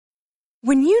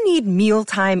When you need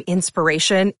mealtime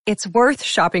inspiration, it's worth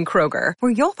shopping Kroger,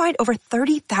 where you'll find over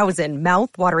 30,000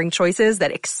 mouth-watering choices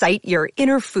that excite your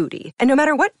inner foodie. And no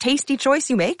matter what tasty choice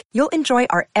you make, you'll enjoy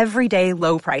our everyday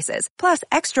low prices, plus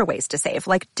extra ways to save,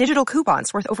 like digital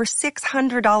coupons worth over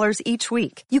 $600 each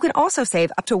week. You can also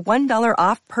save up to $1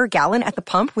 off per gallon at the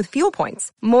pump with fuel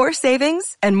points. More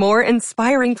savings and more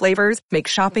inspiring flavors make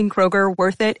shopping Kroger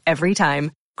worth it every time.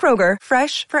 Kroger,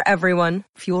 fresh for everyone.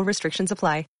 Fuel restrictions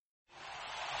apply.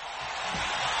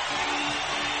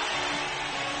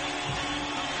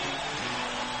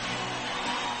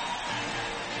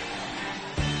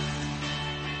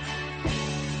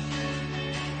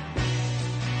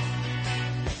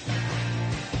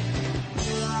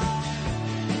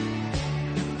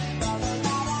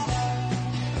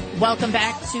 Welcome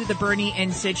back to the Bernie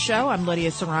and Sid Show. I'm Lydia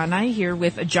Serrani here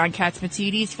with John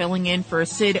Katzmatidis filling in for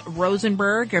Sid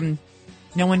Rosenberg. And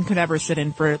no one could ever sit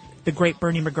in for the great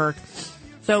Bernie McGurk.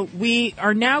 So we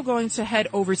are now going to head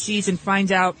overseas and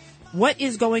find out what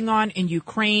is going on in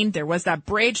Ukraine. There was that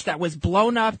bridge that was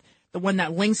blown up, the one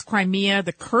that links Crimea,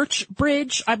 the Kerch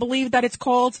Bridge, I believe that it's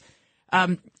called.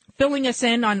 Filling us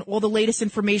in on all the latest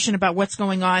information about what's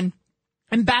going on,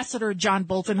 Ambassador John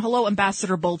Bolton. Hello,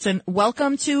 Ambassador Bolton.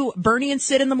 Welcome to Bernie and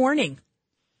Sid in the Morning.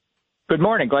 Good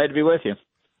morning. Glad to be with you.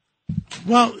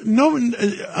 Well, no,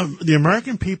 the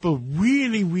American people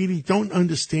really don't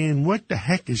understand what the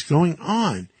heck is going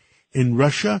on in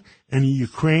Russia and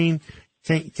Ukraine.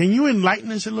 Can you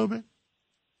enlighten us a little bit?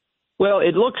 Well,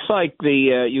 it looks like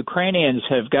the Ukrainians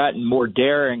have gotten more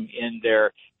daring in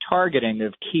their targeting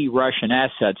of key Russian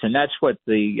assets, and that's what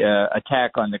the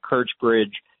attack on the Kerch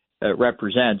Bridge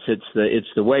represents. It's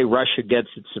the way Russia gets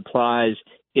its supplies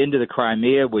into the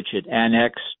Crimea, which it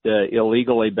annexed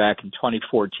illegally back in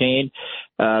 2014.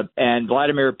 And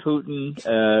Vladimir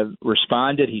Putin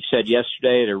responded. He said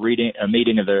yesterday at a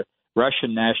meeting of the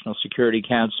Russian National Security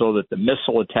Council that the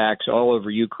missile attacks all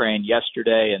over Ukraine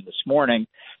yesterday and this morning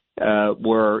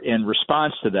were in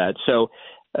response to that. So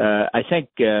I think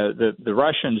the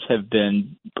Russians have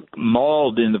been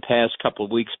mauled in the past couple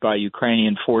of weeks by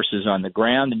Ukrainian forces on the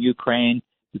ground in Ukraine,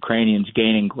 Ukrainians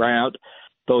gaining ground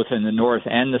both in the north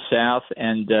and the south,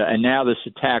 and now this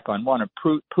attack on one of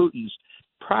Putin's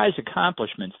prize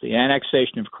accomplishments, the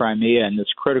annexation of Crimea and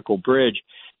this critical bridge,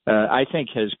 I think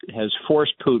has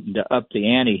forced Putin to up the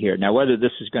ante here. Now, whether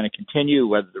this is going to continue,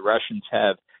 whether the Russians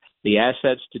have the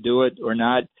assets to do it or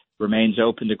not, remains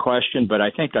open to question. But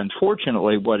I think,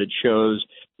 unfortunately, what it shows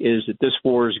is that this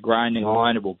war is grinding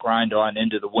on. It will grind on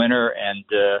into the winter, and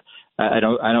I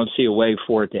don't see a way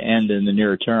for it to end in the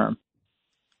near term.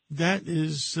 That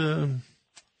is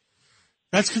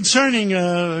that's concerning,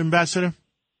 Ambassador.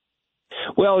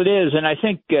 Well, it is, and I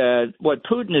think what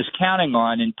Putin is counting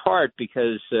on, in part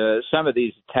because some of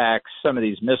these attacks, some of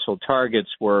these missile targets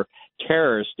were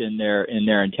terrorist in their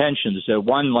intentions.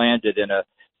 One landed in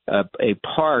a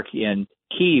park in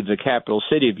Kyiv, the capital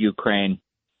city of Ukraine,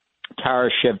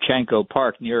 Taras Shevchenko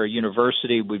Park near a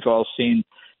university. We've all seen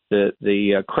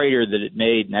the crater that it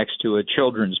made next to a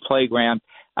children's playground.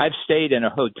 I've stayed in a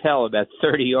hotel about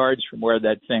 30 yards from where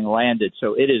that thing landed,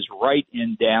 so it is right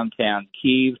in downtown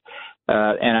Kyiv.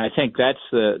 And I think that's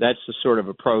the sort of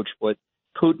approach. What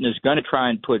Putin is going to try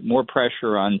and put more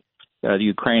pressure on the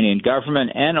Ukrainian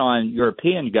government and on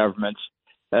European governments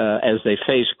as they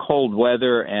face cold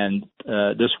weather and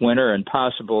this winter and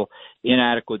possible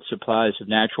inadequate supplies of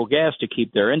natural gas to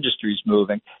keep their industries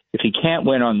moving. If he can't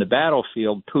win on the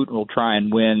battlefield, Putin will try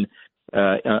and win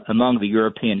among the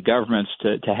European governments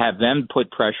to have them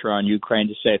put pressure on Ukraine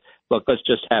to say, look, let's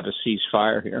just have a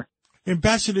ceasefire here.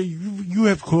 Ambassador, you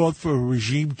have called for a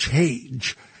regime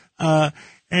change, and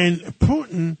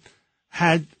Putin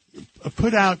had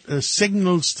put out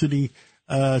signals to the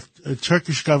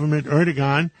Turkish government,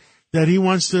 Erdogan, that he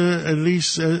wants to at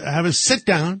least have a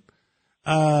sit-down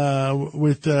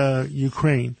with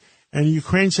Ukraine. And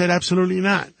Ukraine said absolutely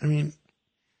not. I mean,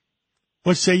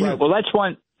 what say you? Right. Well, that's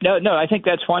one. No, I think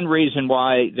that's one reason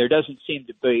why there doesn't seem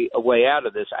to be a way out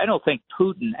of this. I don't think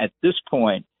Putin at this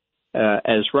point,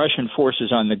 as Russian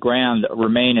forces on the ground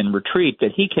remain in retreat,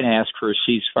 that he can ask for a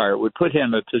ceasefire. It would put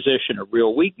him in a position of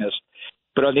real weakness.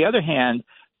 But on the other hand,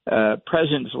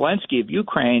 President Zelensky of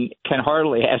Ukraine can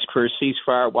hardly ask for a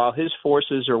ceasefire while his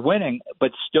forces are winning,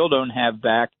 but still don't have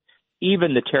back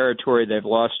even the territory they've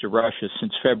lost to Russia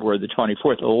since February the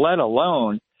 24th, let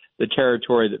alone the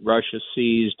territory that Russia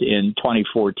seized in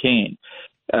 2014.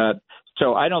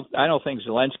 So I don't think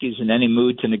Zelensky's in any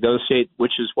mood to negotiate,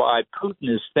 which is why Putin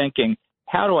is thinking,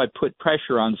 how do I put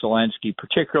pressure on Zelensky,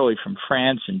 particularly from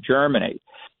France and Germany,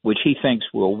 which he thinks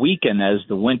will weaken as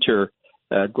the winter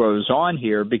grows on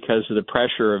here because of the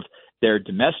pressure of their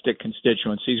domestic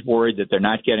constituencies, worried that they're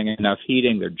not getting enough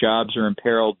heating. Their jobs are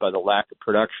imperiled by the lack of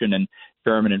production in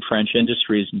German and French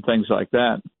industries and things like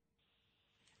that.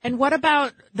 And what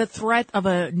about the threat of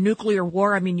a nuclear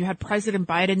war? I mean, you had President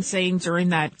Biden saying during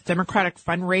that Democratic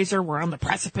fundraiser, we're on the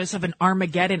precipice of an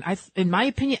Armageddon. In my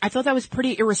opinion, I thought that was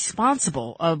pretty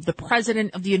irresponsible of the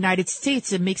President of the United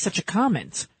States to make such a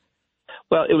comment.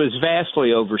 Well, it was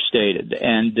vastly overstated,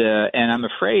 and I'm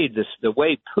afraid the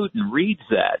way Putin reads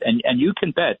that, and you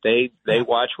can bet they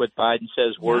watch what Biden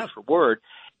says word for word,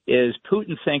 is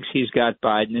Putin thinks he's got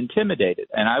Biden intimidated,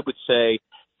 and I would say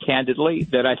candidly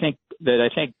that I think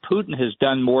Putin has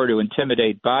done more to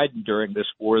intimidate Biden during this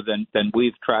war than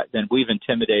we've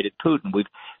intimidated Putin.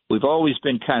 We've always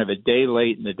been kind of a day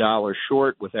late and a dollar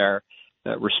short with our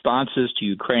responses to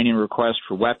Ukrainian requests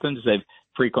for weapons. They've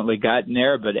frequently gotten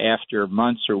there, but after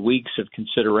months or weeks of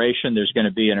consideration, there's going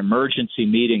to be an emergency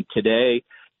meeting today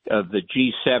of the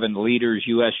G7 leaders,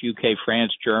 U.S., U.K.,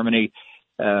 France, Germany,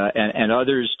 and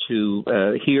others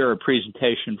to hear a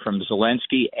presentation from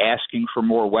Zelensky asking for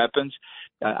more weapons.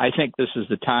 I think this is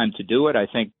the time to do it. I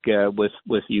think with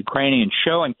the Ukrainians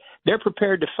showing they're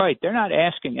prepared to fight. They're not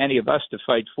asking any of us to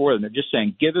fight for them. They're just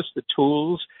saying, give us the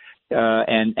tools,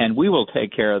 and we will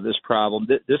take care of this problem.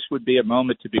 This would be a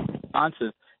moment to be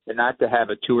responsive and not to have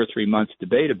a 2 or 3 months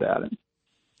debate about it.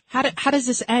 How does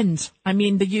this end? I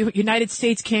mean, the United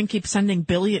States can't keep sending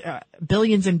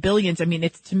billions and billions. I mean,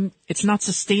 it's not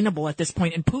sustainable at this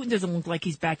point, and Putin doesn't look like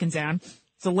he's backing down.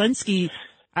 Zelensky,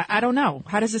 I don't know.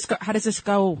 How does this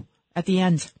go at the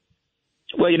end?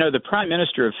 Well, the Prime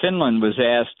Minister of Finland was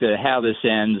asked how this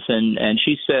ends, and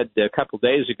she said a couple of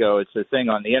days ago, it's a thing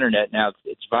on the Internet now,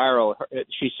 it's viral.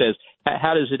 She says,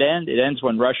 how does it end? It ends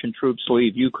when Russian troops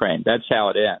leave Ukraine. That's how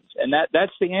it ends. And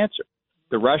that's the answer.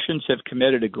 The Russians have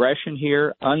committed aggression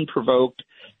here, unprovoked,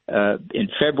 in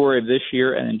February of this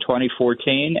year and in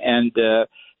 2014, and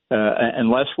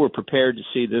unless we're prepared to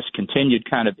see this continued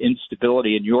kind of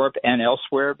instability in Europe and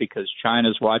elsewhere, because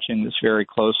China's watching this very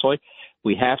closely,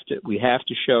 we have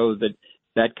to show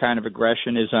that kind of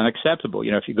aggression is unacceptable.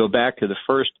 If you go back to the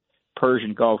first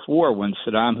Persian Gulf War, when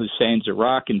Saddam Hussein's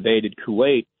Iraq invaded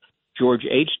Kuwait, George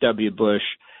H.W. Bush,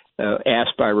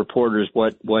 asked by reporters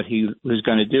what he was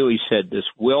going to do, he said, this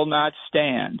will not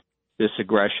stand, this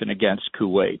aggression against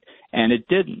Kuwait. And it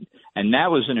didn't. And that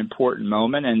was an important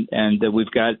moment, and we've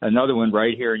got another one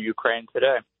right here in Ukraine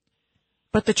today.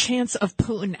 But the chance of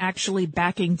Putin actually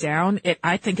backing down,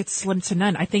 I think it's slim to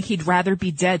none. I think he'd rather be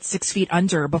dead 6 feet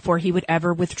under before he would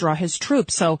ever withdraw his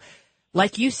troops. So,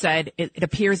 like you said, it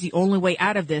appears the only way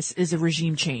out of this is a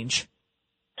regime change.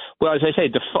 Well, as I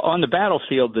say, on the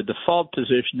battlefield, the default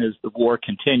position is the war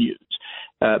continues.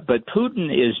 But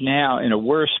Putin is now in a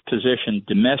worse position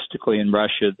domestically in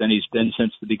Russia than he's been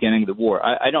since the beginning of the war.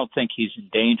 I don't think he's in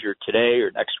danger today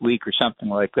or next week or something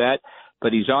like that,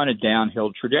 but he's on a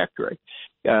downhill trajectory.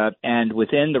 And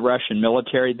within the Russian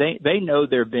military, they know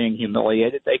they're being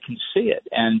humiliated. They can see it.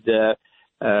 And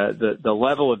the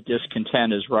level of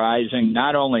discontent is rising,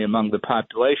 not only among the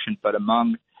population, but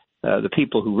among the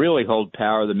people who really hold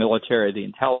power, the military, the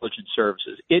intelligence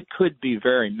services. It could be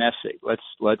very messy.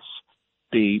 Let's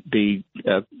be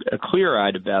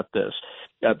clear-eyed about this,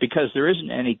 because there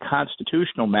isn't any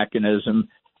constitutional mechanism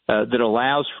that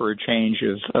allows for a change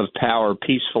of power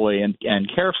peacefully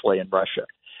and carefully in Russia.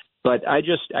 But I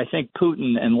think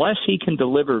Putin, unless he can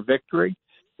deliver victory,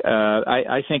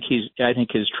 I think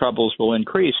his troubles will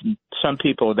increase. And some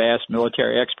people have asked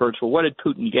military experts, well, what did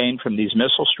Putin gain from these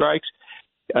missile strikes?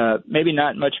 Maybe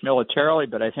not much militarily,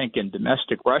 but I think in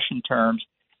domestic Russian terms,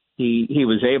 he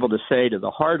was able to say to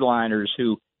the hardliners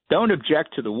who don't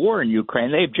object to the war in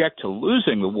Ukraine, they object to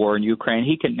losing the war in Ukraine.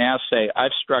 He can now say,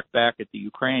 I've struck back at the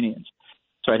Ukrainians.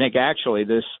 So I think actually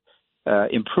this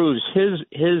improves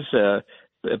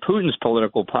Putin's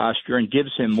political posture and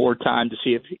gives him more time to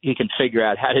see if he can figure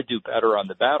out how to do better on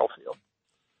the battlefield.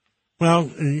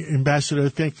 Well, Ambassador,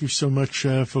 thank you so much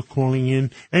for calling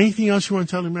in. Anything else you want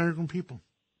to tell the American people?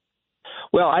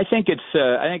 Well, I think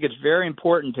it's very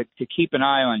important to keep an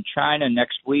eye on China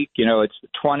next week. It's the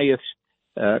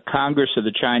 20th Congress of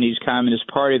the Chinese Communist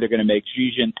Party. They're going to make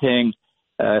Xi Jinping,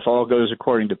 if all goes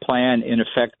according to plan, in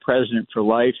effect president for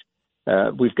life.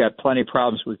 We've got plenty of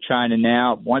problems with China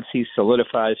now. Once he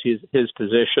solidifies his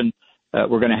position,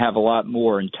 we're going to have a lot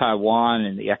more in Taiwan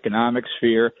and the economic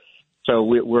sphere. So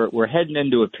we're heading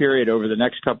into a period over the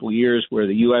next couple of years where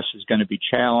the U.S. is going to be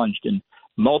challenged in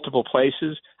multiple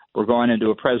places. We're going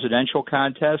into a presidential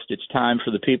contest. It's time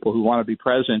for the people who want to be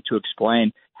president to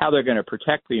explain how they're going to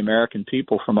protect the American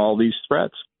people from all these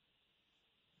threats.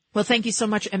 Well, thank you so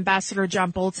much, Ambassador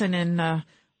John Bolton, and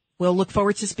we'll look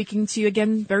forward to speaking to you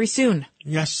again very soon.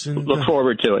 Yes. And, look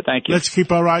forward to it. Thank you. Let's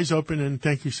keep our eyes open, and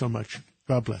thank you so much.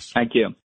 God bless. Thank you.